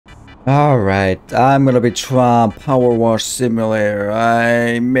Alright, I'm gonna be trying Power Wash Simulator.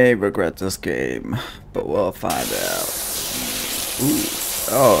 I may regret this game, but we'll find out. Ooh.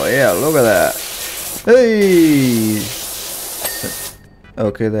 Oh yeah, look at that. Hey!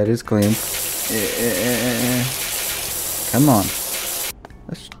 Okay, that is clean. Come on.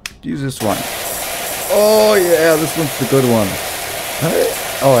 Let's use this one. Oh yeah, this one's the good one. Hey.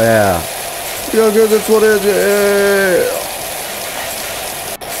 Oh yeah. Look how good this one is. Yeah.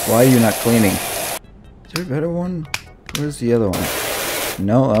 Why are you not cleaning? Is there a better one? Where's the other one?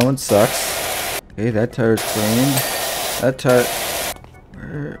 No, that one sucks. Okay, that tire's cleaned. That tire...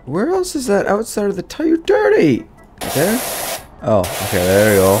 Where else is that outside of the tire dirty? Right there? Oh, okay,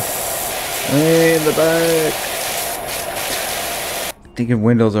 there you go. In the back. Thinking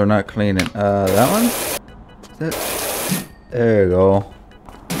windows are not cleaning. That one? Is that... There you go.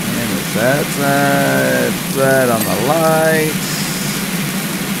 And it's that side. That on the lights.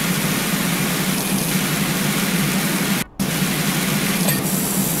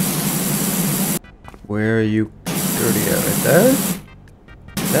 Where are you dirty at? Right there?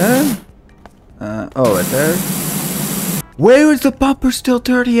 There? Oh, right there? Where is the bumper still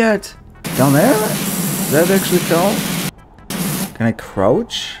dirty at? Down there? Does that actually count? Can I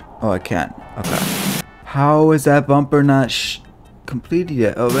crouch? Oh, I can. Okay. How is that bumper not completed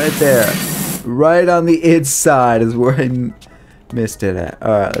yet? Oh, right there. Right on the inside is where I missed it at.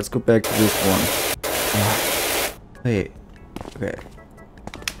 Alright, let's go back to this one. Wait. Okay.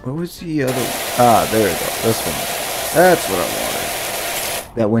 What was the other one? Ah, there we go. This one. That's what I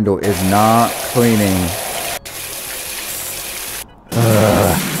wanted. That window is not cleaning.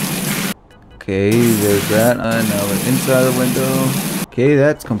 Okay, there's that. Now the inside of the window. Okay,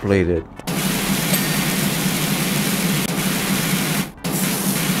 that's completed.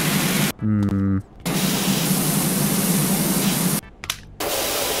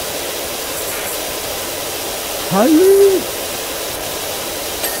 Hi.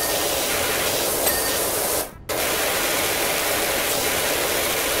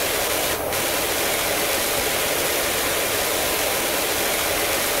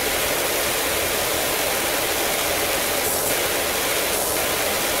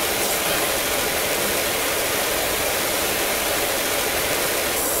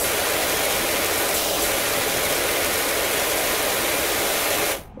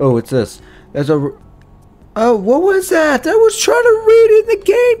 Oh, what's this? There's a... Oh, what was that? I was trying to read in the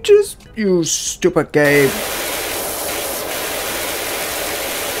game. Just... You stupid game.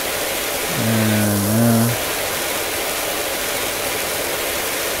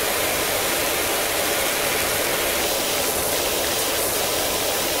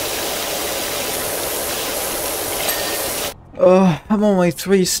 Oh, I'm only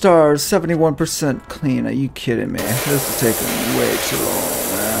 3 stars, 71% clean. Are you kidding me? This is taking way too long,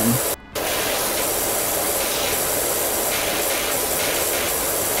 man.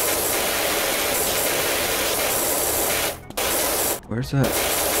 Where's that?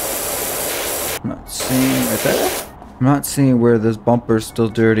 I'm not seeing right there. I'm not seeing where this bumper's still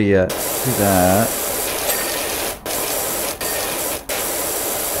dirty yet. See that?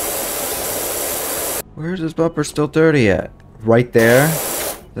 Where's this bumper still dirty at? Right there?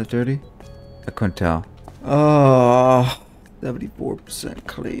 Is that dirty? I couldn't tell. Oh, 74%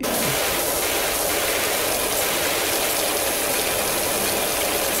 clean.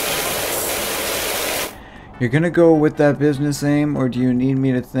 You're gonna go with that business aim, or do you need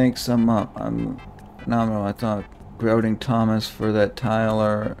me to think some up? I'm phenomenal. I thought grouting Thomas for that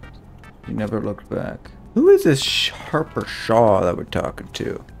Tyler. You never looked back. Who is this Harper Shaw that we're talking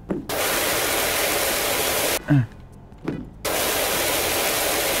to?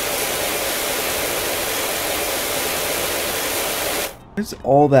 What's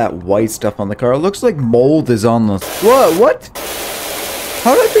all that white stuff on the car? It looks like mold is on the... What?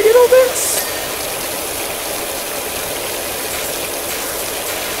 How did I forget all this?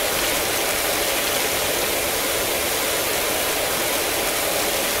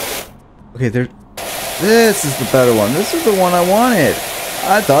 Okay, this is the better one. This is the one I wanted.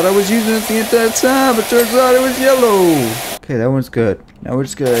 I thought I was using it the entire time, but turns out it was yellow. Okay, that one's good. Now we're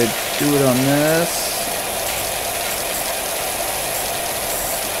just gonna do it on this.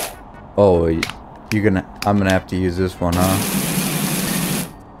 Oh, I'm gonna have to use this one, huh?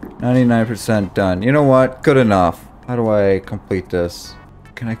 99% done. You know what? Good enough. How do I complete this?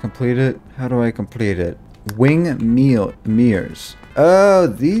 Can I complete it? How do I complete it? Wing mirrors. Oh,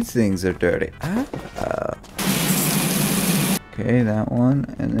 these things are dirty. Okay, that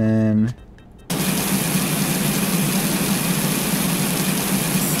one, and then...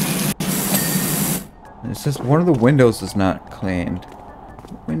 It's just one of the windows is not cleaned.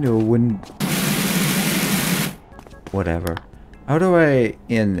 Window wouldn't... Whatever. How do I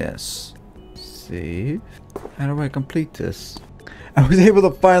end this? Save. How do I complete this? I was able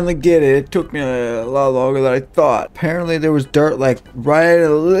to finally get it. It took me a lot longer than I thought. Apparently there was dirt like right a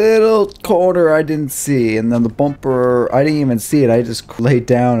little corner I didn't see. And then the bumper, I didn't even see it. I just laid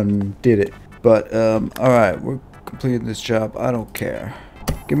down and did it. But, alright, we're completing this job. I don't care.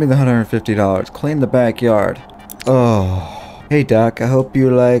 Give me the $150. Clean the backyard. Oh. Hey Doc, I hope you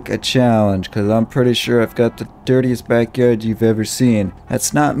like a challenge, because I'm pretty sure I've got the dirtiest backyard you've ever seen.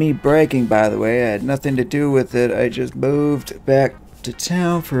 That's not me bragging, by the way. I had nothing to do with it. I just moved back to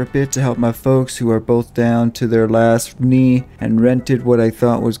town for a bit to help my folks who are both down to their last knee and rented what I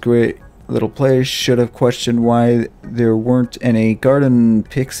thought was great little place. Should have questioned why there weren't any garden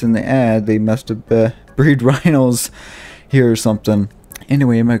pics in the ad. They must have breed rhinos here or something.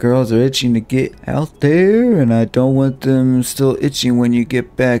 Anyway, my girls are itching to get out there, and I don't want them still itching when you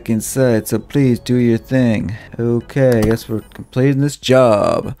get back inside, so please do your thing. Okay, I guess we're completing this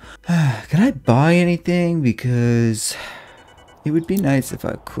job. Can I buy anything? Because it would be nice if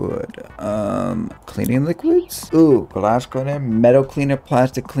I could. Cleaning liquids? Ooh, glass cleaner, metal cleaner,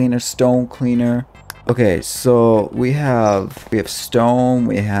 plastic cleaner, stone cleaner. Okay, so we have stone,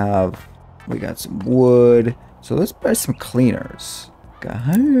 we got some wood. So let's buy some cleaners. Got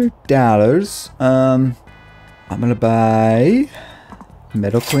 $100. I'm gonna buy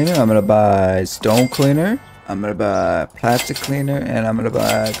metal cleaner, I'm gonna buy stone cleaner, I'm gonna buy plastic cleaner, and I'm gonna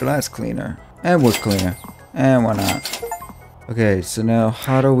buy glass cleaner and wood cleaner. And why not? Okay, so now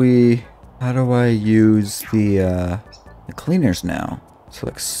how do I use the cleaners now? So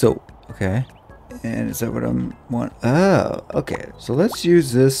like soap, okay. And is that what I want? Oh, okay. So let's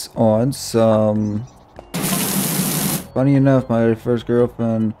use this on some... Funny enough, my first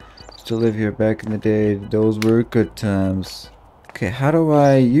girlfriend used to live here back in the day. Those were good times. Okay, how do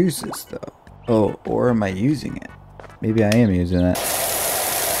I use this though? Oh, or am I using it? Maybe I am using it.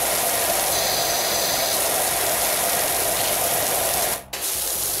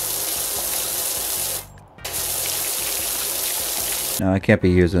 No, I can't be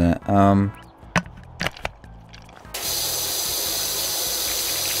using it.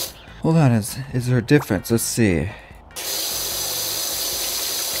 Hold on, is there a difference? Let's see.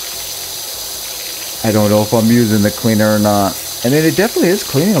 I don't know if I'm using the cleaner or not. I mean, it definitely is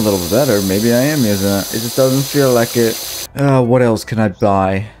cleaning a little bit better. Maybe I am using it. It just doesn't feel like it. What else can I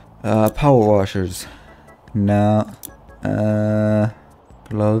buy? Power washers. No.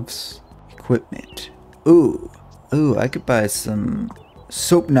 Gloves. Equipment. Ooh, I could buy some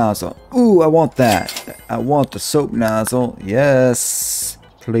soap nozzle. Ooh, I want that. I want the soap nozzle. Yes,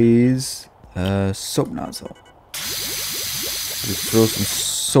 please. Soap nozzle. Just throw some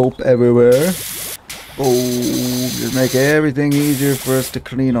soap everywhere. Oh, just make everything easier for us to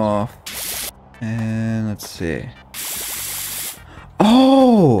clean off. And let's see.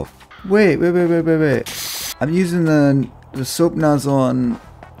 Oh, wait. I'm using the soap nozzle on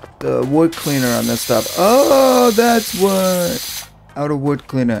the wood cleaner on this stuff. Oh, that's what. Out of wood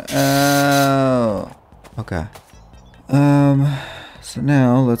cleaner. Oh, okay. So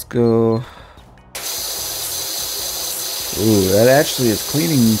now let's go. Ooh, that actually is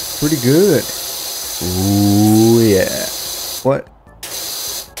cleaning pretty good. Ooh, yeah. What?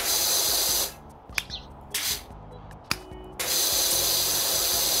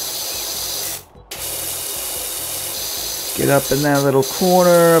 Get up in that little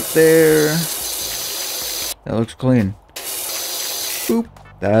corner up there. That looks clean. Boop.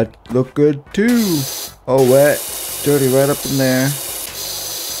 That looked good too. Oh, wet. Dirty right up in there.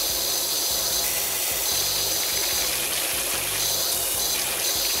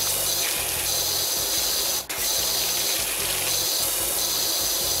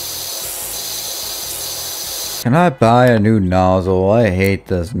 Can I buy a new nozzle? I hate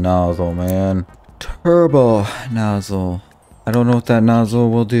this nozzle, man. Turbo nozzle. I don't know what that nozzle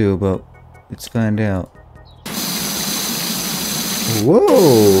will do, but let's find out.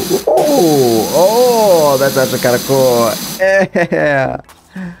 Whoa! Oh, that's actually kind of cool. Yeah!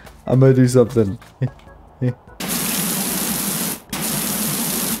 I'm gonna do something.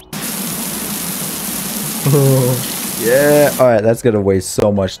 Oh, yeah! Alright, that's gonna waste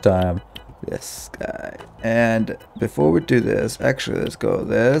so much time. This guy. And before we do this, actually let's go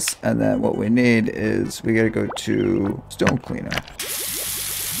this, and then what we need is we gotta go to stone cleaner.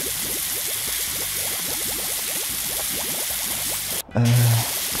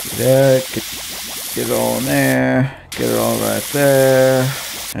 Get it all in there, get it all right there.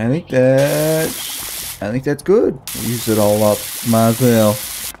 And I think that's good. Use it all up, might as well.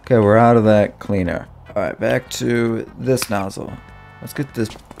 Okay, we're out of that cleaner. Alright, back to this nozzle. Let's get this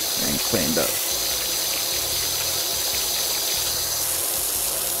thing cleaned up.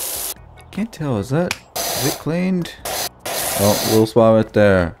 Can't tell, is it cleaned? Oh, little spot right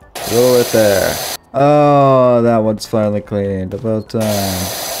there. Little right there. Oh, that one's finally cleaned. About time.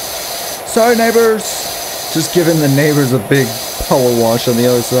 Sorry, neighbors. Just giving the neighbors a big power wash on the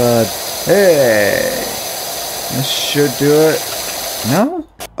other side. Hey. This should do it. No?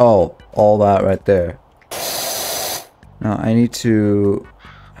 Oh, all that right there. Now I need to...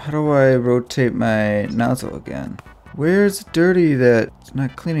 How do I rotate my nozzle again? Where's dirty that's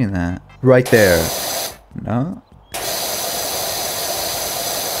not cleaning that? Right there. No?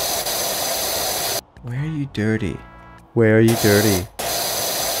 Where are you dirty? Where are you dirty?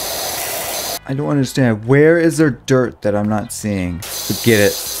 I don't understand. Where is there dirt that I'm not seeing? Forget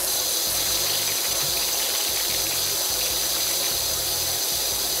it.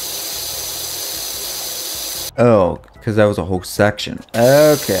 Oh, because that was a whole section.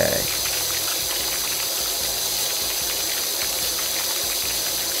 Okay.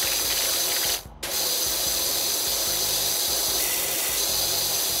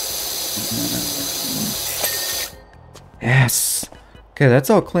 Yes. Okay, that's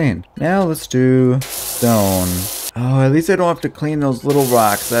all clean. Now let's do stone. Oh, at least I don't have to clean those little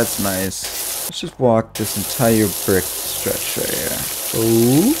rocks. That's nice. Let's just walk this entire brick stretch right here.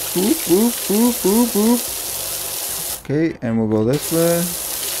 Boop, boop, boop, boop, boop, boop. Okay, and we'll go this way.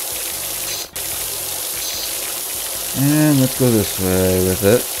 And let's go this way with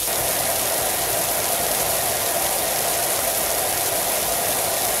it.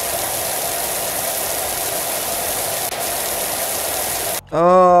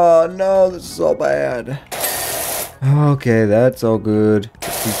 Oh no, this is all bad. Okay, that's all good.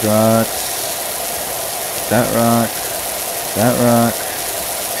 These rocks. That rock. That rock.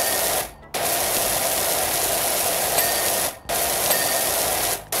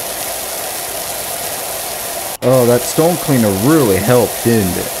 Oh, that stone cleaner really helped,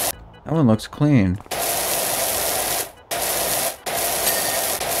 didn't it? That one looks clean.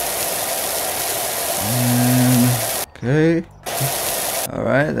 And, okay.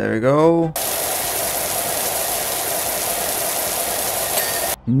 Alright, there we go.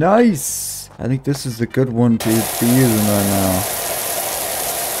 Nice! I think this is a good one to be using right now.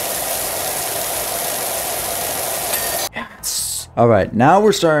 Yes! Alright, now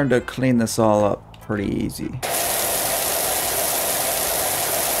we're starting to clean this all up pretty easy.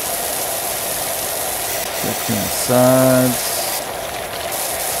 Clean the sides.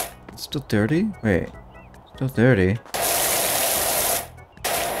 It's still dirty? Wait. Still dirty.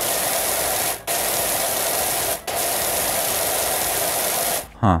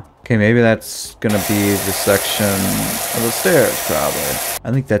 Huh. Okay, maybe that's gonna be the section of the stairs, probably.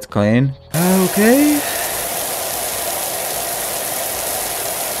 I think that's clean. Okay.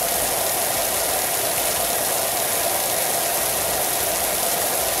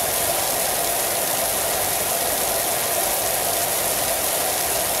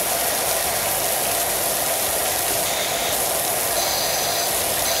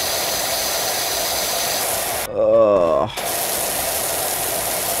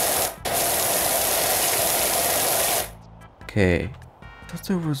 Okay. I thought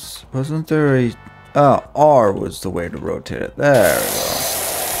there wasn't there a... Oh, R was the way to rotate it. There we go.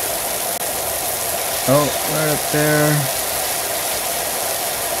 Oh, right up there.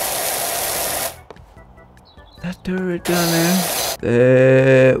 That dirt right down there?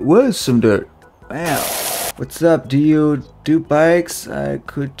 There was some dirt. Wow. What's up? Do you do bikes? I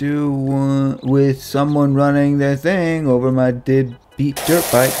could do one with someone running their thing over my beat dirt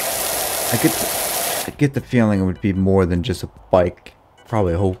bike. I get the feeling it would be more than just a bike.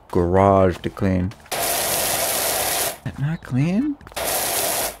 Probably a whole garage to clean. Is that not clean?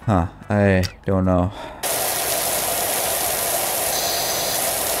 Huh, I don't know.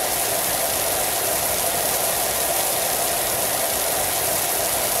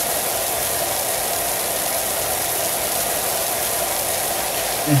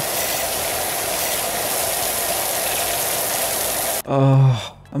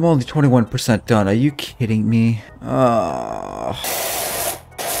 Oh, I'm only 21% done. Are you kidding me? Oh.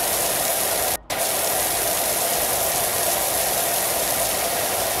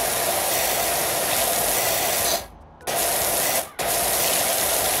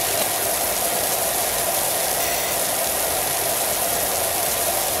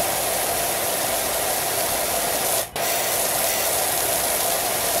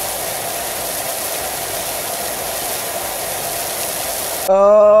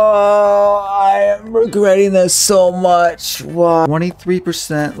 Oh, I am I'm regretting this so much. Wow.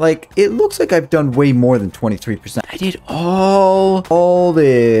 23%. Like, it looks like I've done way more than 23%. I did all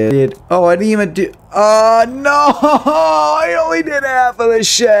this. Oh, I didn't even do... Oh, no! I only did half of the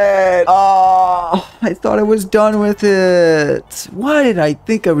shit. Oh, I thought I was done with it. Why did I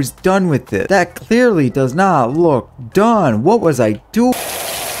think I was done with it? That clearly does not look done. What was I doing?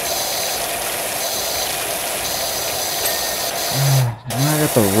 I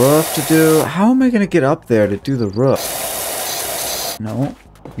got the roof to do. How am I gonna get up there to do the roof? No.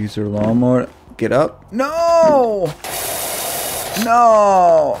 Use your lawnmower. Get up. No!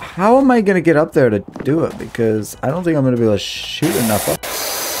 No! How am I gonna get up there to do it? Because I don't think I'm gonna be able to shoot enough up.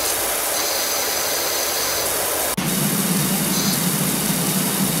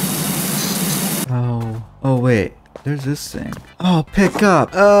 Oh. Oh, wait. There's this thing. Oh, pick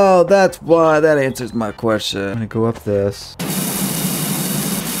up. Oh, that's why. That answers my question. I'm gonna go up this.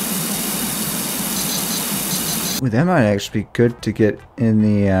 Ooh, that might actually be good to get in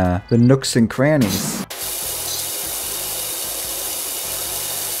the nooks and crannies.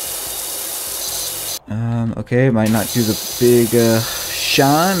 Okay, might not do the big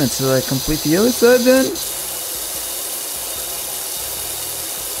shine until I complete the other side then.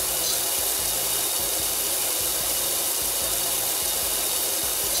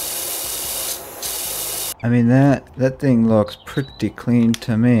 I mean, that thing looks pretty clean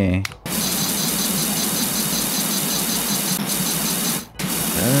to me.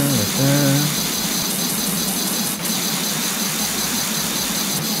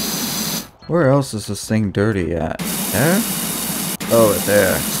 Where else is this thing dirty at? There? Oh, it's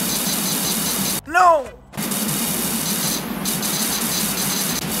there. No!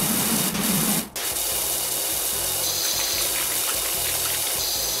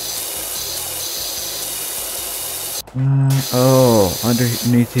 Oh,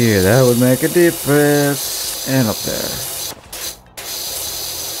 underneath here. That would make a difference. And up there.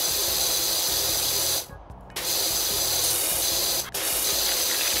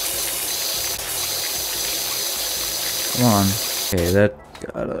 Come on. Okay, that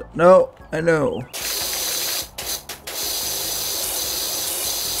gotta... No, I know.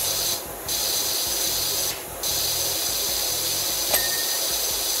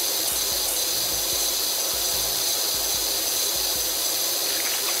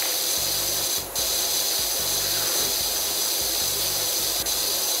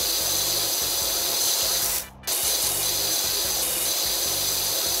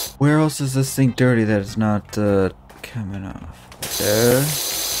 Where else is this thing dirty that is not coming off? There.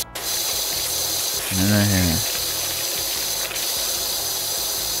 And then right here.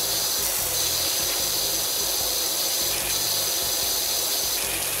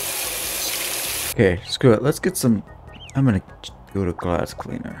 Okay, screw it. Let's get some... I'm gonna go to glass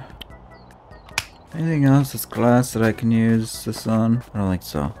cleaner. Anything else that's glass that I can use this on? I don't think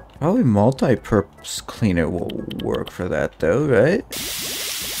so. Probably multi-purpose cleaner will work for that though, right?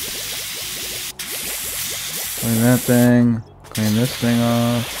 Clean that thing. Clean this thing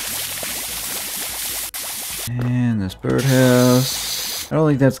off. And this birdhouse. I don't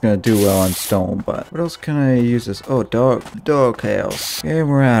think that's gonna do well on stone, but what else can I use this? Oh, dog house. Okay,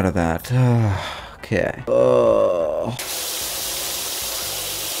 we're out of that. Okay.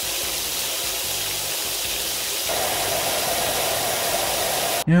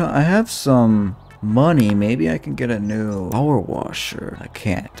 You know, I have some money. Maybe I can get a new power washer. I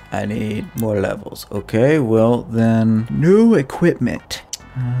can't. I need more levels. Okay, well then, new equipment.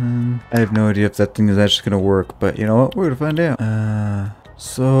 I have no idea if that thing is actually gonna work, but you know what? We're gonna find out.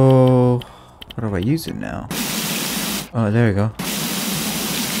 So how do I use it now? Oh, there you go.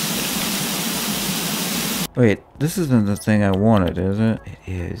 Wait, this isn't the thing I wanted, is it? It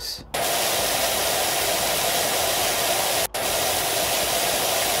is.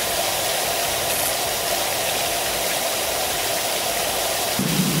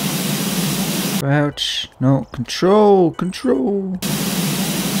 Crouch. No, control.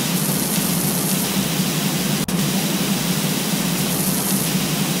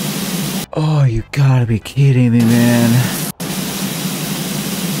 Oh, you gotta be kidding me, man.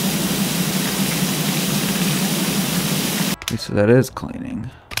 Okay, so that is cleaning.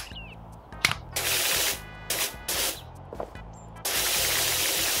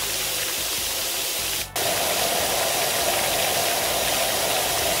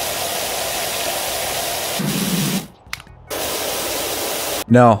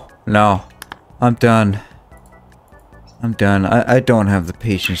 No. I'm done. I don't have the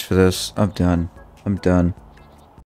patience for this. I'm done.